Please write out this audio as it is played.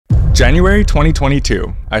January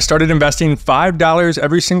 2022, I started investing $5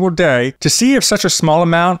 every single day to see if such a small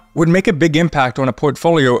amount would make a big impact on a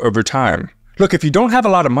portfolio over time. Look, if you don't have a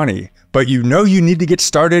lot of money, but you know you need to get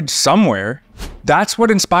started somewhere, that's what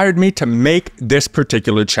inspired me to make this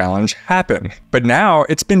particular challenge happen. But now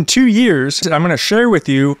it's been 2 years, and I'm going to share with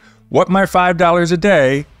you what my $5 a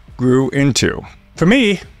day grew into. For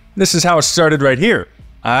me, this is how it started right here.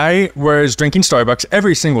 I was drinking Starbucks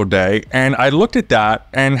every single day, and I looked at that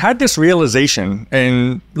and had this realization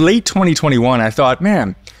in late 2021. I thought,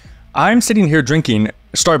 man, I'm sitting here drinking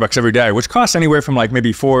Starbucks every day, which costs anywhere from like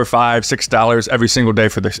maybe $4 or $5, $6 every single day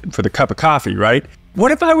for the cup of coffee, right?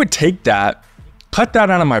 What if I would take that, cut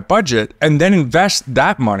that out of my budget, and then invest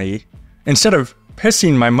that money instead of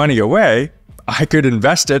pissing my money away? I could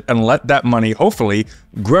invest it and let that money hopefully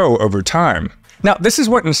grow over time. Now, this is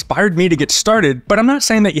what inspired me to get started, but I'm not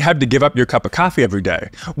saying that you have to give up your cup of coffee every day.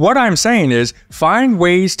 What I'm saying is find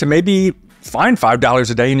ways to maybe find $5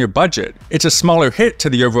 a day in your budget. It's a smaller hit to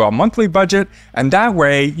the overall monthly budget, and that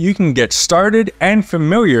way you can get started and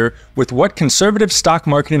familiar with what conservative stock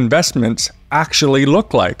market investments actually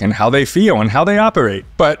look like and how they feel and how they operate.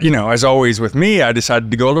 But, as always with me, I decided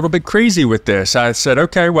to go a little bit crazy with this. I said,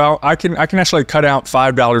 okay, well, I can actually cut out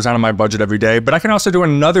 $5 out of my budget every day, but I can also do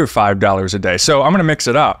another $5 a day. So I'm going to mix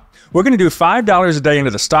it up. We're going to do $5 a day into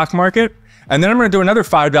the stock market, and then I'm going to do another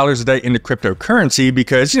 $5 a day into cryptocurrency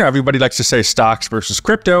because, everybody likes to say stocks versus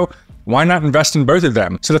crypto. Why not invest in both of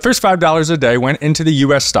them? So the first $5 a day went into the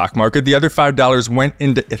US stock market. The other $5 went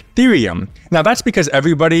into Ethereum. Now that's because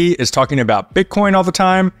everybody is talking about Bitcoin all the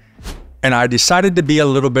time, and I decided to be a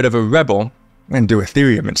little bit of a rebel and do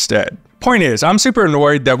Ethereum instead. Point is, I'm super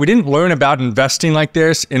annoyed that we didn't learn about investing like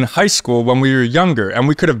this in high school when we were younger, and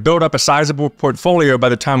we could have built up a sizable portfolio by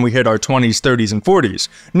the time we hit our 20s, 30s, and 40s.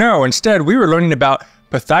 No, instead, we were learning about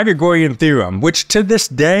Pythagorean theorem, which to this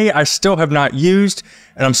day I still have not used,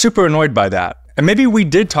 and I'm super annoyed by that. And maybe we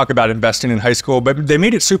did talk about investing in high school, but they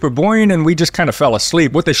made it super boring and we just kind of fell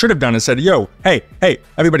asleep. What they should have done is said, yo, hey,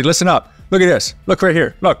 everybody listen up. Look at this. Look right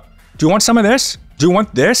here. Look, do you want some of this? Do you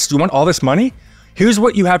want this? Do you want all this money? Here's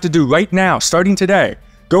what you have to do right now, starting today.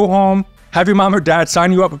 Go home, have your mom or dad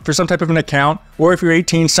sign you up for some type of an account, or if you're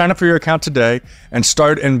 18, sign up for your account today and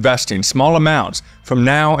start investing small amounts. From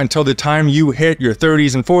now until the time you hit your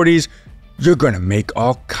 30s and 40s, you're gonna make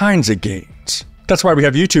all kinds of gains. That's why we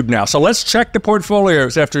have YouTube now. So let's check the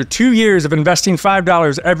portfolios after 2 years of investing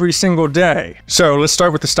 $5 every single day. So let's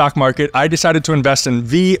start with the stock market. I decided to invest in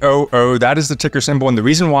VOO. That is the ticker symbol. And the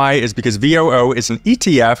reason why is because VOO is an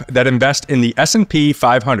ETF that invests in the S&P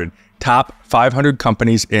 500, top 500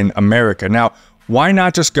 companies in America. Now, why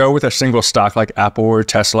not just go with a single stock like Apple or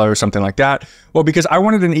Tesla or something like that? Well, because I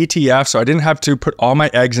wanted an ETF, so I didn't have to put all my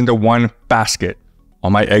eggs into one basket, all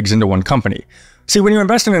my eggs into one company. See, when you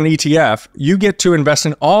invest in an ETF, you get to invest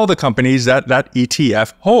in all the companies that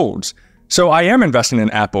ETF holds. So I am investing in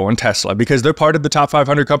Apple and Tesla because they're part of the top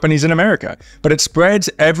 500 companies in America. But it spreads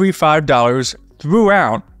every $5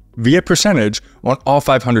 throughout via percentage on all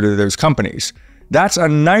 500 of those companies. That's a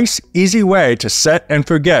nice, easy way to set and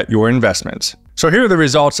forget your investments. So here are the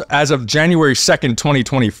results as of January 2nd,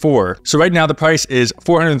 2024. So right now the price is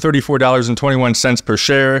 $434.21 per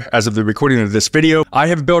share as of the recording of this video. I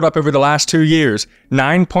have built up over the last 2 years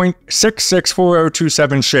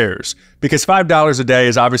 9.664027 shares because $5 a day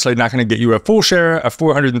is obviously not going to get you a full share of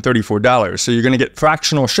 $434. So you're going to get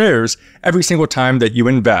fractional shares every single time that you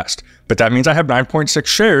invest. But that means I have 9.6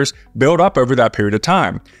 shares built up over that period of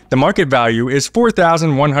time. The market value is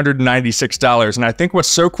 $4,196. And I think what's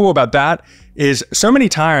so cool about that is so many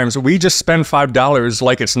times we just spend $5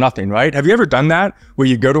 like it's nothing, right? Have you ever done that? Where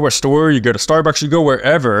you go to a store, you go to Starbucks, you go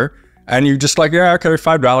wherever, and you just like, yeah, okay,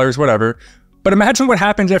 $5, whatever. But imagine what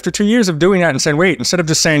happens after 2 years of doing that and saying, wait, instead of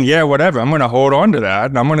just saying, yeah, whatever, I'm going to hold on to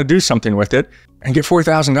that and I'm going to do something with it and get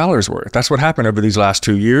 $4,000 worth. That's what happened over these last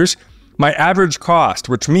 2 years. My average cost,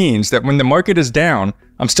 which means that when the market is down,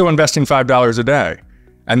 I'm still investing $5 a day.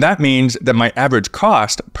 And that means that my average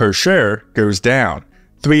cost per share goes down.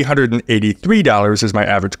 $383 is my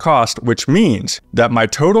average cost, which means that my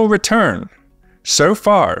total return so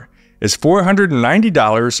far is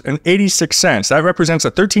 $490.86. That represents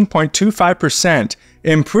a 13.25%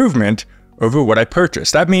 improvement over what I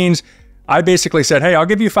purchased. That means I basically said, hey, I'll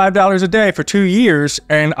give you $5 a day for 2 years,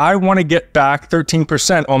 and I want to get back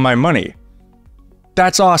 13% on my money.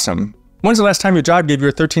 That's awesome. When's the last time your job gave you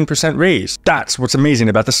a 13% raise? That's what's amazing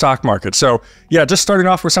about the stock market. So yeah, just starting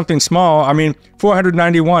off with something small, I mean,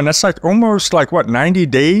 491, that's like almost like what, 90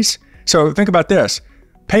 days? So think about this,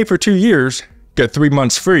 pay for 2 years, get 3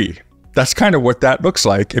 months free. That's kind of what that looks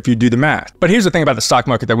like if you do the math. But here's the thing about the stock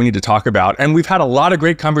market that we need to talk about. And we've had a lot of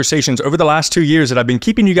great conversations over the last 2 years that I've been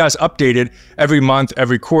keeping you guys updated every month,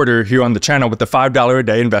 every quarter here on the channel with the $5 a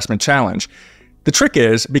day investment challenge. The trick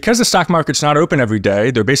is, because the stock market's not open every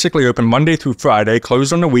day, they're basically open Monday through Friday,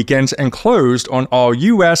 closed on the weekends, and closed on all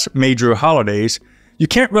US major holidays, you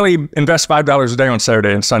can't really invest $5 a day on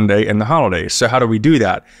Saturday and Sunday in the holidays. So how do we do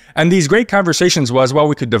that? And these great conversations was, well,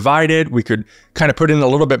 we could divide it. We could kind of put in a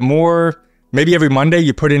little bit more. Maybe every Monday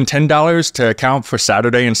you put in $10 to account for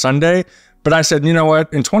Saturday and Sunday. But I said, you know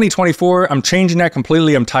what? In 2024, I'm changing that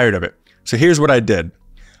completely. I'm tired of it. So here's what I did.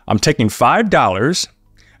 I'm taking $5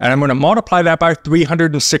 and I'm going to multiply that by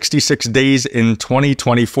 366 days in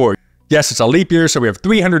 2024. Yes, it's a leap year, so we have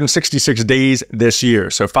 366 days this year.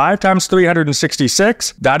 So 5 times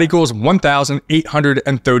 366, that equals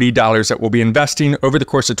 $1,830 that we'll be investing over the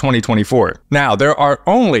course of 2024. Now, there are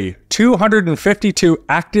only 252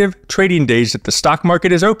 active trading days that the stock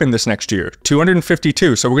market is open this next year.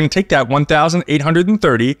 252. So we're going to take that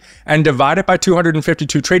 1,830 and divide it by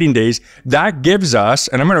 252 trading days. That gives us,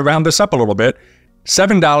 and I'm going to round this up a little bit,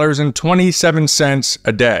 $7.27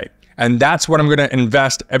 a day. And that's what I'm going to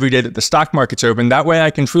invest every day that the stock market's open. That way I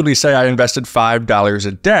can truly say I invested $5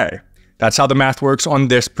 a day. That's how the math works on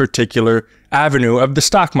this particular avenue of the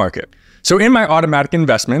stock market. So in my automatic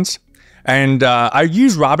investments, and I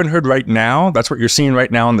use Robinhood right now. That's what you're seeing right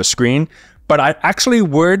now on the screen. But I actually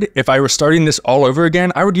would, if I were starting this all over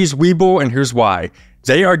again, I would use Webull, and here's why.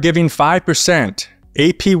 They are giving 5%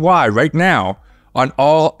 APY right now on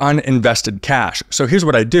all uninvested cash. So here's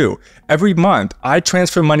what I do. Every month, I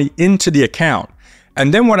transfer money into the account.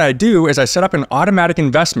 And then what I do is I set up an automatic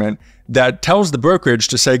investment that tells the brokerage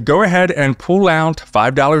to say, go ahead and pull out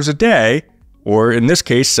 $5 a day, or in this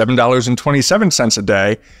case, $7.27 a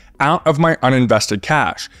day, out of my uninvested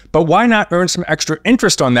cash. But why not earn some extra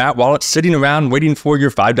interest on that while it's sitting around waiting for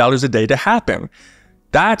your $5 a day to happen?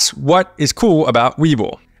 That's what is cool about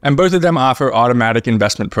Webull. And both of them offer automatic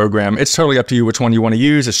investment program. It's totally up to you which one you want to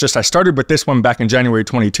use. It's just I started with this one back in January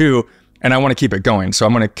 22, and I want to keep it going. So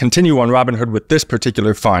I'm going to continue on Robinhood with this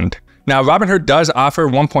particular fund. Now, Robinhood does offer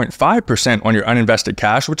 1.5% on your uninvested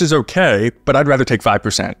cash, which is okay, but I'd rather take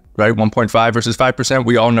 5%, right? 1.5 versus 5%.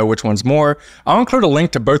 We all know which one's more. I'll include a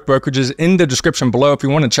link to both brokerages in the description below if you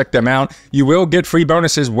want to check them out. You will get free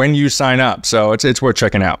bonuses when you sign up, so it's worth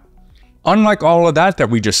checking out. Unlike all of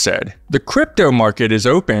that we just said, the crypto market is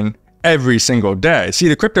open every single day. See,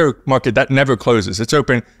 the crypto market, that never closes. It's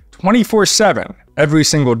open 24/7 every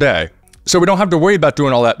single day. So we don't have to worry about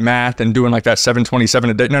doing all that math and doing like that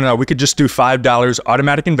 $7.27 a day. No, we could just do $5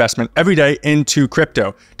 automatic investment every day into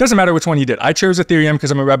crypto. Doesn't matter which one you did. I chose Ethereum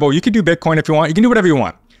because I'm a rebel. You could do Bitcoin if you want. You can do whatever you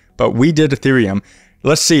want. But we did Ethereum.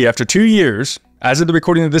 Let's see, after 2 years, as of the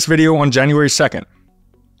recording of this video on January 2nd,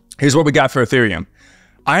 here's what we got for Ethereum.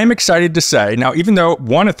 I am excited to say, now even though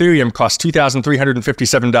one Ethereum costs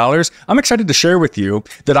 $2,357, I'm excited to share with you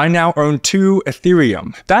that I now own 2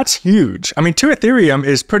 Ethereum. That's huge. I mean, 2 Ethereum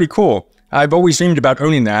is pretty cool. I've always dreamed about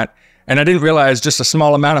owning that, and I didn't realize just a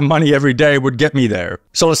small amount of money every day would get me there.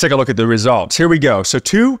 So let's take a look at the results. Here we go. So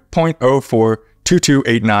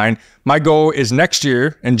 2.042289. My goal is next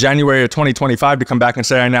year in January of 2025 to come back and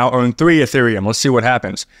say I now own 3 Ethereum. Let's see what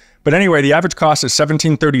happens. But anyway, the average cost is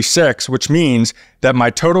 $17.36, which means that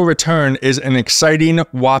my total return is an exciting,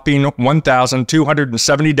 whopping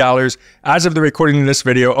 $1,270 as of the recording of this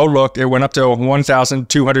video. Oh, look, it went up to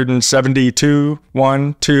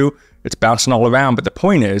 $1,272.12. It's bouncing all around, but the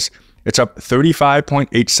point is, it's up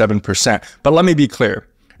 35.87%. But let me be clear.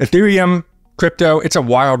 Ethereum, crypto, it's a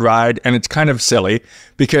wild ride, and it's kind of silly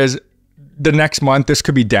because the next month, this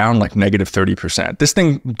could be down like negative 30%. This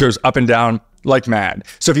thing goes up and down like mad.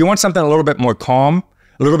 So if you want something a little bit more calm,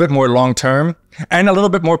 a little bit more long-term, and a little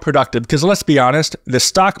bit more productive, because let's be honest, the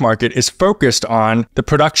stock market is focused on the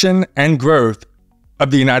production and growth of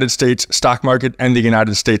the United States stock market and the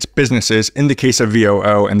United States businesses in the case of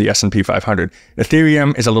VOO and the S&P 500.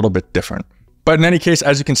 Ethereum is a little bit different. But in any case,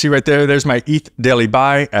 as you can see right there, there's my ETH daily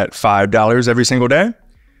buy at $5 every single day.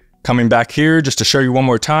 Coming back here, just to show you one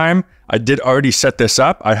more time, I did already set this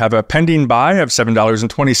up. I have a pending buy of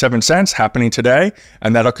 $7.27 happening today,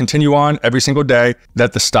 and that'll continue on every single day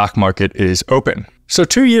that the stock market is open. So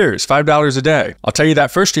 2 years, $5 a day. I'll tell you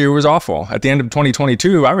that first year was awful. At the end of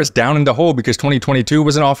 2022, I was down in the hole because 2022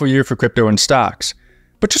 was an awful year for crypto and stocks.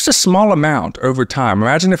 But just a small amount over time.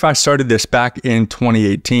 Imagine if I started this back in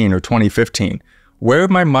 2018 or 2015. Where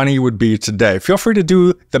my money would be today. Feel free to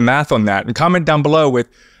do the math on that and comment down below with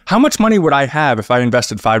How much money would I have if I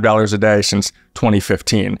invested $5 a day since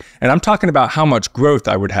 2015? And I'm talking about how much growth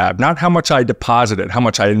I would have, not how much I deposited, how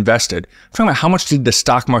much I invested. I'm talking about how much did the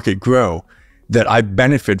stock market grow that I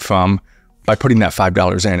benefit from by putting that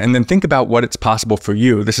 $5 in. And then think about what it's possible for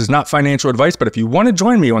you. This is not financial advice, but if you want to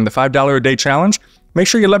join me on the $5 a day challenge, make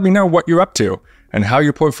sure you let me know what you're up to and how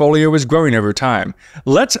your portfolio is growing over time.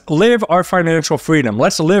 Let's live our financial freedom.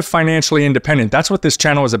 Let's live financially independent. That's what this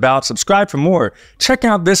channel is about. Subscribe for more. Check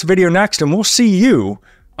out this video next, and we'll see you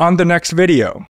on the next video.